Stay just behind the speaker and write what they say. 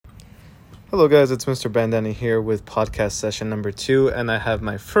Hello guys, it's Mr. Bandana here with podcast session number 2, and I have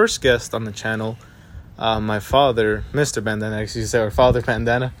my first guest on the channel, my father, Mr. Bandana, actually, you say, or Father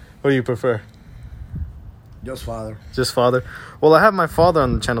Bandana. What do you prefer? Just father. Just father. Well, I have my father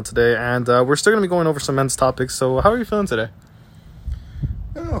on the channel today, and we're still going to be going over some men's topics, so how are you feeling today?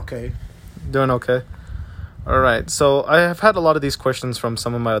 Okay. Doing okay? Alright, so I have had a lot of these questions from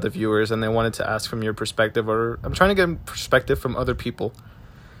some of my other viewers, and they wanted to ask from your perspective, or I'm trying to get perspective from other people.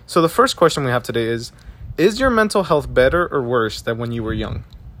 So the first question we have today is your mental health better or worse than when you were young?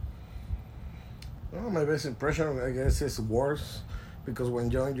 Well, my best impression, I guess, is worse. Because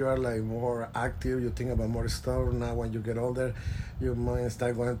when young, you are like more active, you think about more stuff. Now when you get older, your mind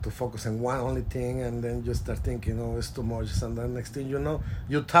start going to focus on one only thing, and then you start thinking, oh, it's too much. And then next thing you know,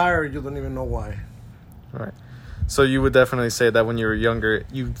 you're tired, you don't even know why. Right. So you would definitely say that when you were younger,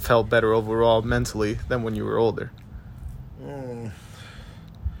 you felt better overall mentally than when you were older?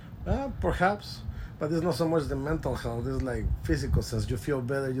 Perhaps. But it's not so much the mental health. It's like physical sense. You feel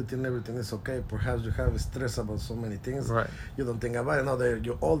better. You think everything is okay. Perhaps you have stress about so many things. Right. You don't think about it. Now that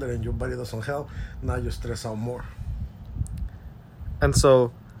you're older and your body doesn't help, now you stress out more. And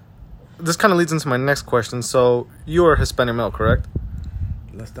so this kind of leads into my next question. So you are Hispanic male, correct?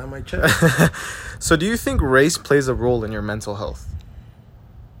 Last time I checked. So do you think race plays a role in your mental health?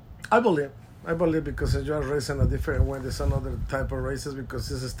 I believe because you are raised in a different way. There's another type of races because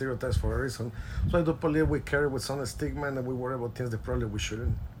this is stereotypes for a reason. So I do believe we carry with some stigma and we worry about things that probably we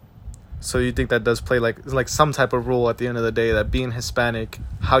shouldn't. So you think that does play like some type of role at the end of the day, that being Hispanic,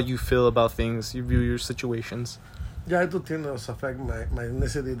 how you feel about things, you view your situations? Yeah, I do think it does affect my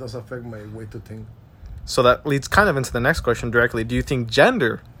ethnicity, does affect my way to think. So that leads kind of into the next question directly. Do you think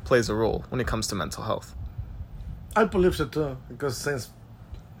gender plays a role when it comes to mental health? I believe so too, because since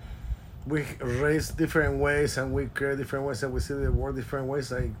we raise different ways and we create different ways and we see the world different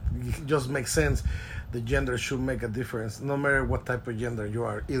ways, it just makes sense. The gender should make a difference, no matter what type of gender you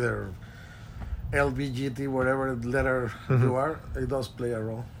are, either LBGT, whatever letter you are, it does play a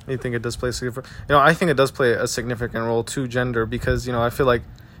role. You think it does play a significant? I think it does play a significant role to gender because, I feel like,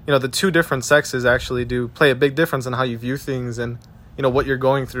 the two different sexes actually do play a big difference in how you view things and, what you're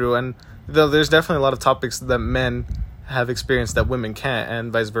going through. And there's definitely a lot of topics that men have experienced that women can't,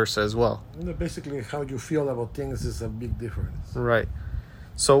 and vice versa as well. Basically, how you feel about things is a big difference. Right.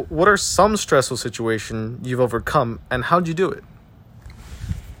 So what are some stressful situations you've overcome, and how'd you do it?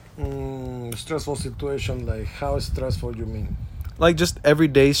 Stressful situation, like how stressful you mean? Like just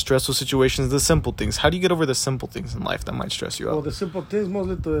everyday stressful situations, the simple things. How do you get over the simple things in life that might stress you out? Well, the simple things,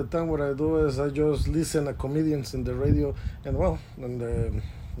 mostly to the time what I do is I just listen to comedians in the radio and in the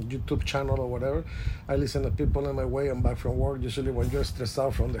YouTube channel or whatever. I listen to people on my way and back from work. Usually when you're stressed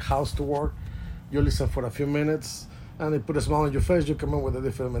out from the house to work, you listen for a few minutes and it put a smile on your face. You come in with a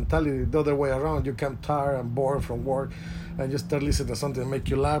different mentality. The other way around, you come tired and bored from work and you start listening to something that make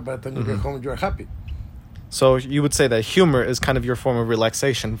you laugh, but then you get home, you're happy. So you would say that humor is kind of your form of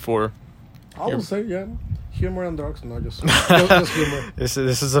relaxation for... I would say, yeah. Humor and drugs, no, just humor. This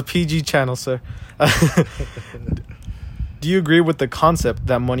is a PG channel, sir. Do you agree with the concept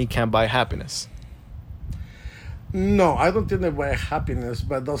that money can't buy happiness? No, I don't think they buy happiness,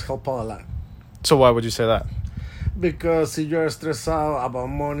 but it does help out a lot. So why would you say that? Because if you're stressed out about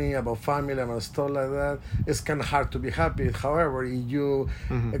money, about family, about stuff like that, it's kind of hard to be happy. However, if you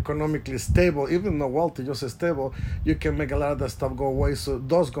economically stable, even though wealthy, just stable, you can make a lot of that stuff go away. So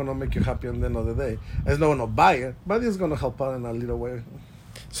that's going to make you happy at the end of the day. It's not going to buy it, but it's going to help out in a little way.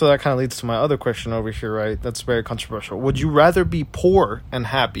 So that kind of leads to my other question over here, right? That's very controversial. Would you rather be poor and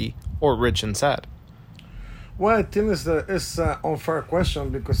happy or rich and sad? Well, I think it's an unfair question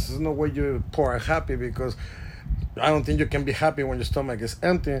because there's no way you're poor and happy, because I don't think you can be happy when your stomach is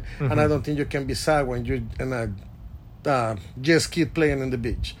empty, and I don't think you can be sad when you're in a jet ski playing in the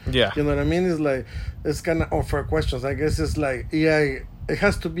beach. Yeah. You know what I mean? It's kind of unfair questions. I guess it's like, yeah, it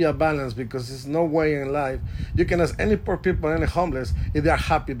has to be a balance, because there's no way in life you can ask any poor people, any homeless, if they are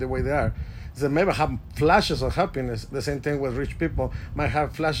happy the way they are. They maybe have flashes of happiness. The same thing with rich people might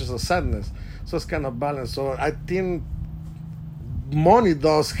have flashes of sadness. So it's kind of balanced. So I think money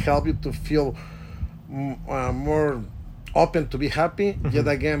does help you to feel more open to be happy. Yet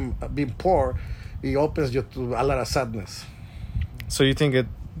again, being poor, it opens you to a lot of sadness. So you think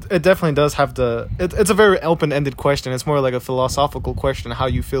it definitely does have it's a very open-ended question. It's more like a philosophical question, how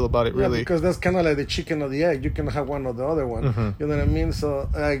you feel about it, really. Yeah, because that's kind of like the chicken or the egg. You can have one or the other one. You know what I mean? So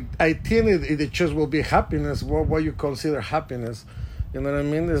I think if the choice will be happiness, what you consider happiness. You know what I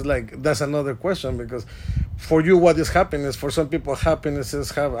mean? It's like, that's another question, because for you, what is happiness? For some people, happiness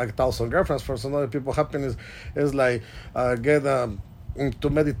is have 1,000 girlfriends. For some other people, happiness is like get to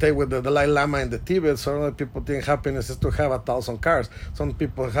meditate with the Dalai Lama in the Tibet. So other people think happiness is to have 1,000 cars. Some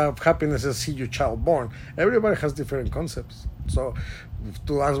people have happiness is see your child born. Everybody has different concepts. So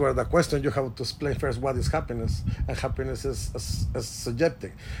to answer the question, you have to explain first what is happiness. And happiness is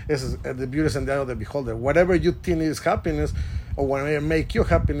subjective. It's the beauty is in the eye of the beholder. Whatever you think is happiness, or whatever make you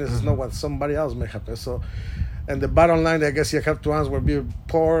happiness, is not what somebody else make happen. So, and the bottom line, I guess you have to answer, be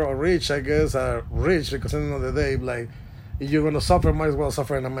poor or rich, I guess, rich, because at the end of the day, like, if you're going to suffer, might as well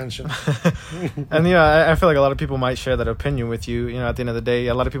suffer in a mansion. And, I feel like a lot of people might share that opinion with you. At the end of the day,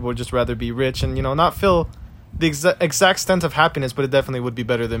 a lot of people would just rather be rich and, not feel the exact extent of happiness, but it definitely would be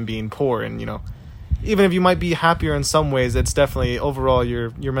better than being poor. And, even if you might be happier in some ways, it's definitely, overall,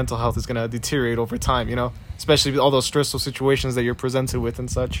 your mental health is going to deteriorate over time, especially with all those stressful situations that you're presented with and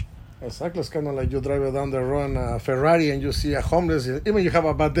such. Exactly. It's kind of like you drive down the road in a Ferrari and you see a homeless. Even you have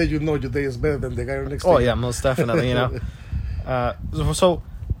a bad day, your day is better than the guy next to you. Oh, yeah, most definitely, So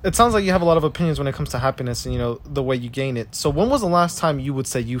it sounds like you have a lot of opinions when it comes to happiness and, the way you gain it. So when was the last time you would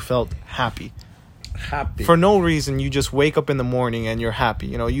say you felt happy? Happy. For no reason, you just wake up in the morning and you're happy.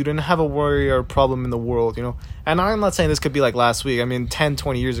 You didn't have a worry or a problem in the world, And I'm not saying this could be like last week. I mean, 10,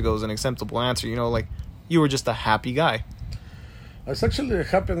 20 years ago is an acceptable answer, like you were just a happy guy. It's actually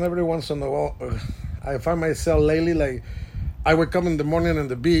happened every once in a while. I find myself lately, like, I wake up in the morning on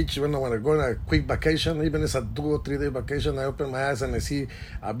the beach when I want to go on a quick vacation, even if it's a 2 or 3 day vacation. I open my eyes and I see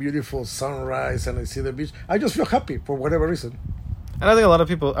a beautiful sunrise and I see the beach. I just feel happy for whatever reason. And I think a lot of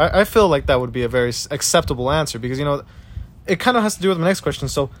people, I feel like that would be a very acceptable answer because, it kind of has to do with my next question.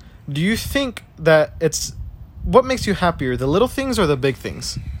 So do you think that what makes you happier, the little things or the big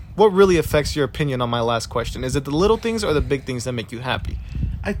things? What really affects your opinion on my last question? Is it the little things or the big things that make you happy?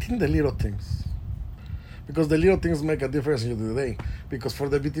 I think the little things. Because the little things make a difference in the day. Because for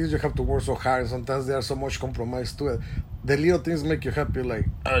the big things, you have to work so hard. Sometimes there's so much compromise to it. The little things make you happy. Like,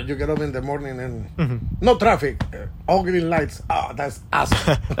 you get up in the morning and no traffic. All green lights. Oh, that's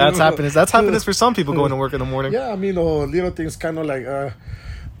awesome. That's happiness. That's happiness for some people going to work in the morning. Yeah, I mean, little things kind of like...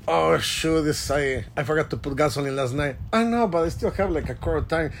 oh, shoot, I forgot to put gasoline last night. I know, but I still have like a quarter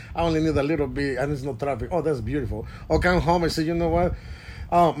tank. I only need a little bit, and it's no traffic. Oh, that's beautiful. Or come home and say, you know what?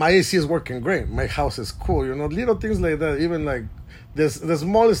 Oh, my AC is working great. My house is cool. Little things like that. Even like the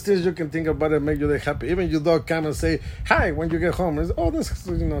smallest things you can think about it make you happy. Even your dog come and say hi when you get home. It's, oh, that's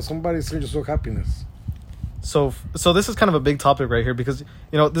somebody sends you so happiness. So this is kind of a big topic right here because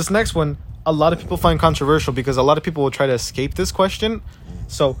this next one a lot of people find controversial because a lot of people will try to escape this question.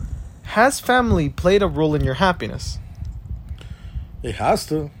 So, has family played a role in your happiness? It has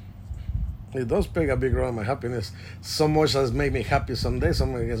to. It does play a big role in my happiness. So much has made me happy some days,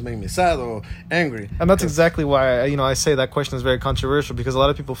 some has made me sad or angry. And that's exactly why I say that question is very controversial because a lot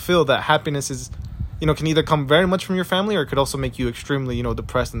of people feel that happiness is, can either come very much from your family or it could also make you extremely,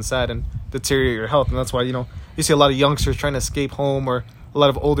 depressed and sad and deteriorate your health. And that's why, you see a lot of youngsters trying to escape home or a lot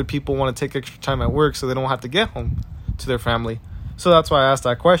of older people want to take extra time at work so they don't have to get home to their family. So that's why I asked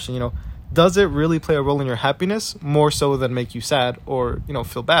that question, does it really play a role in your happiness more so than make you sad or,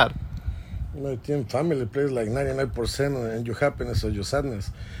 feel bad? I think family plays like 99% in your happiness or your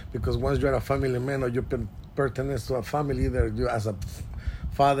sadness. Because once you're a family man or you pertain to a family, either you as a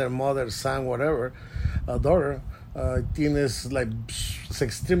father, mother, son, whatever, a daughter, I think it's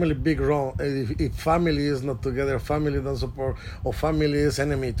extremely big role. If family is not together, family don't support, or family is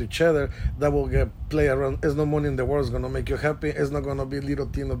enemy to each other, that will play around. There's no money in the world is going to make you happy. It's not going to be little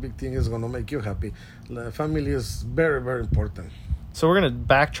thing or big thing is going to make you happy. Family is very, very important. So we're going to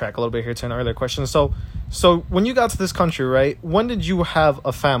backtrack a little bit here to an earlier question. So when you got to this country, right, when did you have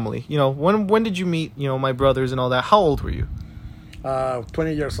a family? When did you meet, my brothers and all that? How old were you?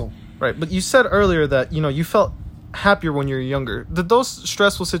 20 years old. Right, but you said earlier that, you felt happier when you were younger. Did those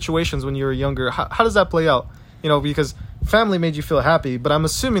stressful situations when you were younger, how does that play out? Because family made you feel happy, but I'm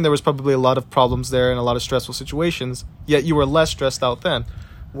assuming there was probably a lot of problems there and a lot of stressful situations, yet you were less stressed out then.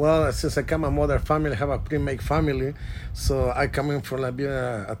 Well, since I come a mother family, have a pre-made family, so I come in from being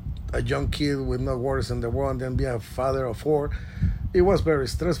a young kid with no worries in the world and then be a father of 4. It was very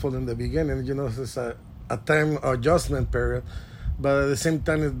stressful in the beginning, it's a time adjustment period. But at the same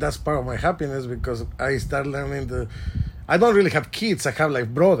time, that's part of my happiness because I start learning I don't really have kids. I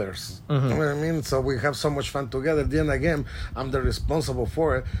have brothers. Mm-hmm. You know what I mean? So we have so much fun together. Then again, I'm the responsible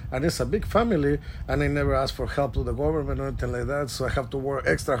for it. And it's a big family. And I never ask for help to the government or anything like that. So I have to work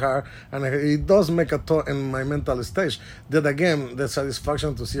extra hard. And it does make a toll in my mental stage. Then again, the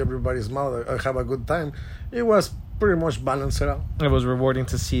satisfaction to see everybody's smile, I have a good time. It was pretty much balanced out. It was rewarding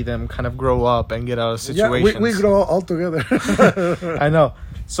to see them kind of grow up and get out of situations. Yeah, we grow all together. I know.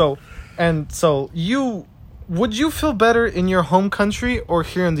 So you Would you feel better in your home country or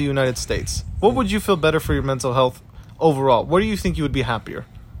here in the United States? What would you feel better for your mental health overall? Where do you think you would be happier?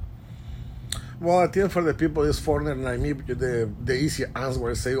 Well, I think for the people is foreigner like me, the easy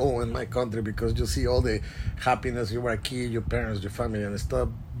answer is say, oh, in my country, because you see all the happiness, you were a kid, your parents, your family, and stuff.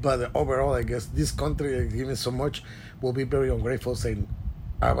 But overall, I guess this country giving so much will be very ungrateful, saying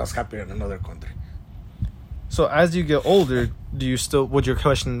I was happier in another country. So as you get older, would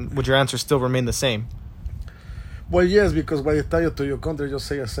your answer still remain the same? Well, yes, because when you tell you to your country, just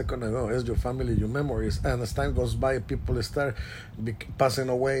say a second ago, it's your family, your memories. And as time goes by, people start passing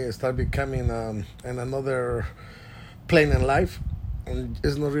away, start becoming in another plane in life. And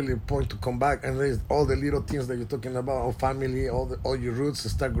it's not really a point to come back. And there's all the little things that you're talking about, our family, all your roots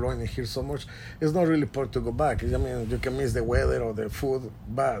start growing here so much. It's not really point to go back. I mean, you can miss the weather or the food,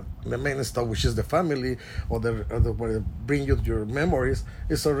 but the main stuff, which is the family or what bring you your memories,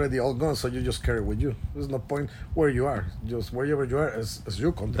 it's already all gone. So you just carry it with you. There's no point where you are. Just wherever you are, as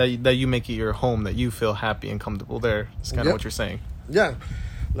your country. That you make it your home, that you feel happy and comfortable there. That's kind of what you're saying. Yeah.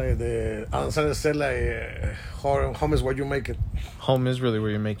 Like the answer said, like home is where you make it. Home is really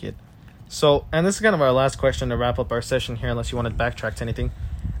where you make it. So, and this is kind of our last question to wrap up our session here, unless you want to backtrack to anything.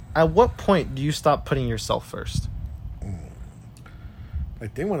 At what point do you stop putting yourself first? I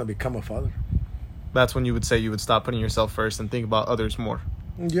think when I become a father. That's when you would say you would stop putting yourself first and think about others more.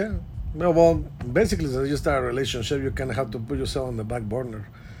 Yeah. Well, basically, when you start a relationship, you kind of have to put yourself on the back burner.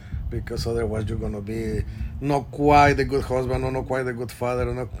 Because otherwise you're going to be not quite a good husband, or not quite a good father,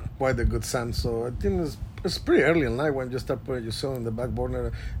 or not quite a good son. So I think it's pretty early in life when you start putting yourself in the back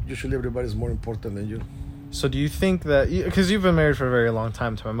burner. Usually everybody's more important than you. So do you think that, because you've been married for a very long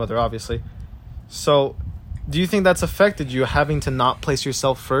time to my mother, obviously. So do you think that's affected you having to not place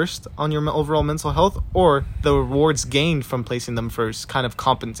yourself first on your overall mental health? Or the rewards gained from placing them first kind of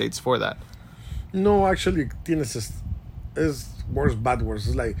compensates for that? No, actually, it's worse, bad words.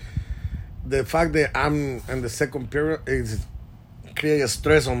 It's like the fact that I'm in the second period is create a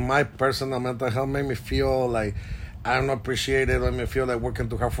stress on my personal mental health, make me feel like I'm not appreciated, make me feel like working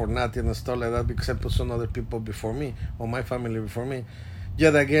too hard for nothing and stuff like that because I put some other people before me or my family before me.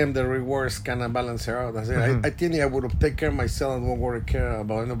 Yet again, the rewards kind of balance it out. I think I would have taken care of myself and won't care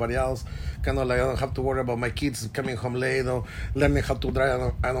about anybody else. Kind of like I don't have to worry about my kids coming home late or learning how to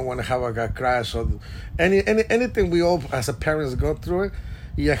drive. I don't want to have a crash or anything we all as a parents go through it.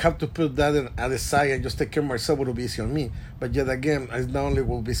 Yeah, I have to put that at the side and just take care of myself. It will be easy on me. But yet again, it not only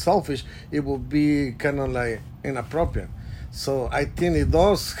will be selfish, it will be kind of like inappropriate. So I think it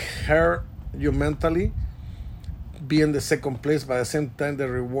does hurt you mentally, be in the second place, but at the same time the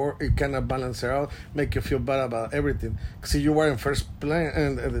reward it kind of balance it out, make you feel bad about everything. Because if you were in first place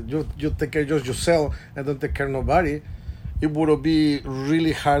and you take care of just yourself and don't take care of nobody, it would be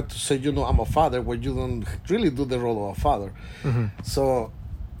really hard to say, I'm a father when you don't really do the role of a father. So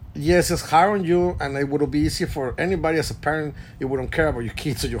yes, it's hard on you, and it would be easy for anybody as a parent. You wouldn't care about your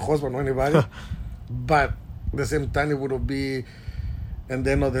kids or your husband or anybody. But at the same time, it would be, and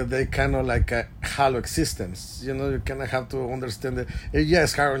then they kind of like a hollow existence. You kind of have to understand that, yeah,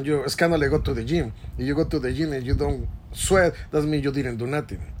 it's hard on you. It's kind of like go to the gym. If you go to the gym and you don't sweat, doesn't mean you didn't do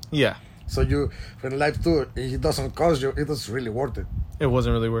nothing. Yeah. So in life too, if it doesn't cost you, it is really worth it. It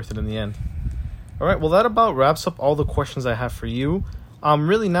wasn't really worth it in the end. All right, well, that about wraps up all the questions I have for you.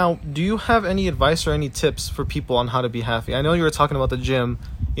 Really now, do you have any advice or any tips for people on how to be happy? I know you were talking about the gym,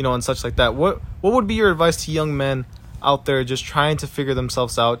 and such like that. What would be your advice to young men out there just trying to figure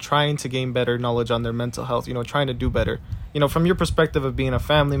themselves out, trying to gain better knowledge on their mental health, trying to do better? From your perspective of being a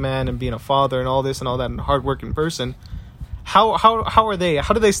family man and being a father and all this and all that and a hardworking person, how are they?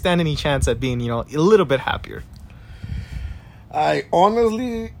 How do they stand any chance at being, a little bit happier? I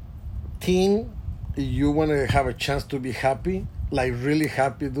honestly think you want to have a chance to be happy, like really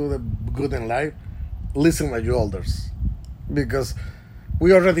happy, do the good in life, listen to your elders. Because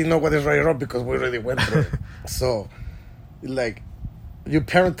we already know what is right or wrong because we already went through it. So, like, your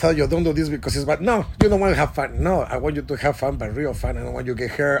parents tell you, don't do this because it's bad. No, you don't want to have fun. No, I want you to have fun, but real fun. I don't want you to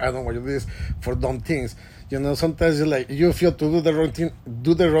get hurt. I don't want you to do this for dumb things. Sometimes it's like you feel to do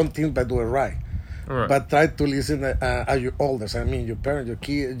the wrong thing, but do it right. Right. But try to listen to your elders. I mean, your parents, your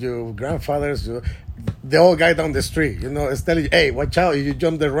kids, your grandfathers, the old guy down the street. It's telling you, hey, watch out. If you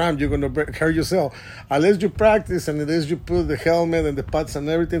jump the ramp, you're going to hurt yourself. Unless you practice and unless you put the helmet and the pads and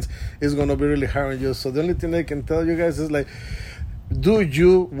everything, it's going to be really hard on you. So the only thing I can tell you guys is like, do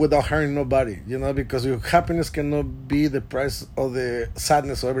you without hurting nobody, because your happiness cannot be the price of the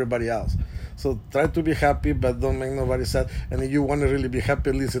sadness of everybody else. So try to be happy, but don't make nobody sad. And if you want to really be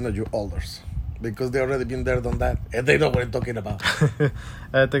happy, listen to your elders. because they already been there, done that, and they know what I'm talking about.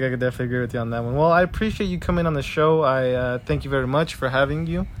 I think I could definitely agree with you on that one. Well, I appreciate you coming on the show. I thank you very much for having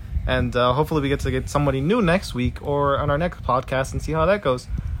you. And hopefully we get somebody new next week or on our next podcast and see how that goes.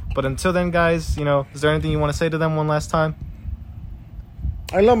 But until then, guys, is there anything you want to say to them one last time?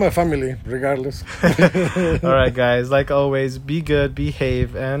 I love my family, regardless. All right, guys. Like always, be good,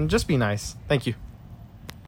 behave, and just be nice. Thank you.